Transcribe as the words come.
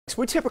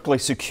We typically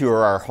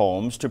secure our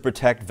homes to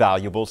protect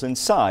valuables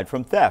inside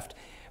from theft.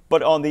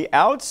 But on the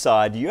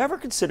outside, do you ever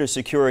consider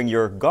securing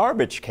your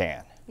garbage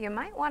can? You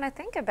might want to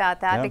think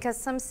about that because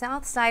some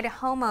Southside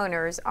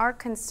homeowners are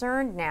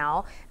concerned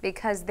now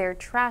because their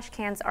trash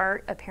cans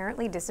are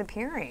apparently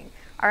disappearing.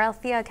 Our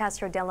Althea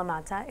Castro de la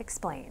Mata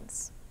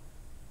explains.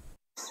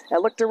 I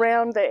looked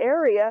around the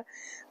area,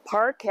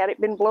 park, had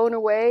it been blown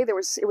away, it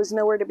was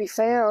nowhere to be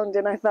found,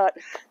 and I thought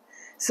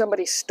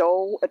somebody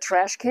stole a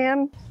trash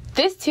can.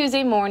 This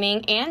Tuesday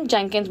morning, Ann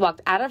Jenkins walked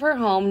out of her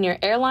home near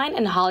Airline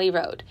and Holly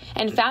Road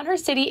and found her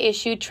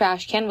city-issued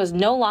trash can was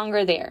no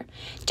longer there.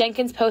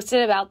 Jenkins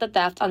posted about the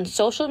theft on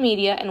social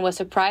media and was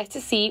surprised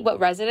to see what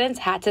residents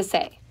had to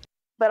say.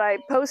 But I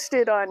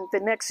posted on the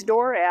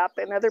Nextdoor app,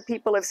 and other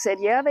people have said,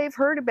 yeah, they've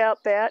heard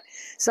about that.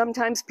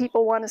 Sometimes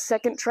people want a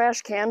second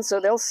trash can, so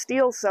they'll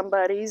steal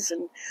somebody's,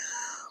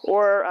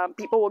 or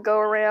people will go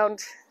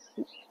around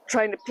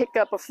trying to pick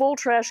up a full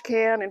trash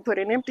can and put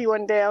an empty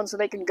one down so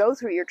they can go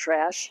through your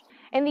trash.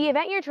 In the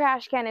event your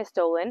trash can is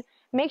stolen,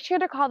 make sure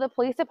to call the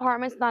police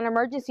department's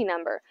non-emergency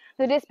number.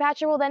 The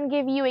dispatcher will then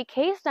give you a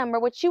case number,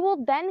 which you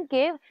will then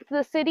give to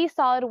the city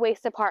solid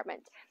waste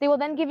department. They will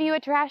then give you a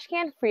trash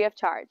can free of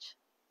charge.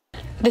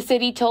 The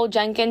city told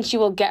Jenkins she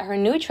will get her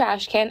new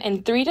trash can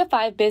in 3 to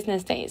 5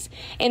 business days.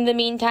 In the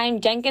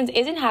meantime, Jenkins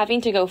isn't having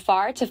to go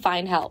far to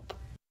find help.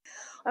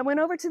 I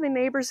went over to the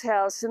neighbor's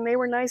house, and they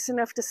were nice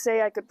enough to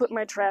say I could put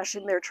my trash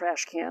in their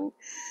trash can,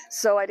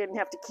 so I didn't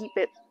have to keep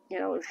it,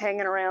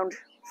 hanging around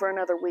for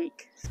another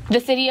week. The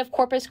city of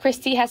Corpus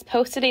Christi has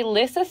posted a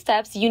list of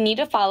steps you need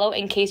to follow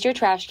in case your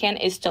trash can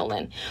is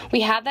stolen.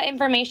 We have that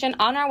information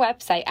on our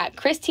website at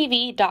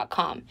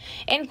christv.com.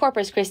 In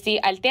Corpus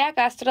Christi, Althea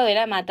Castro de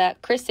la Mata,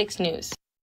 KRIS 6 News.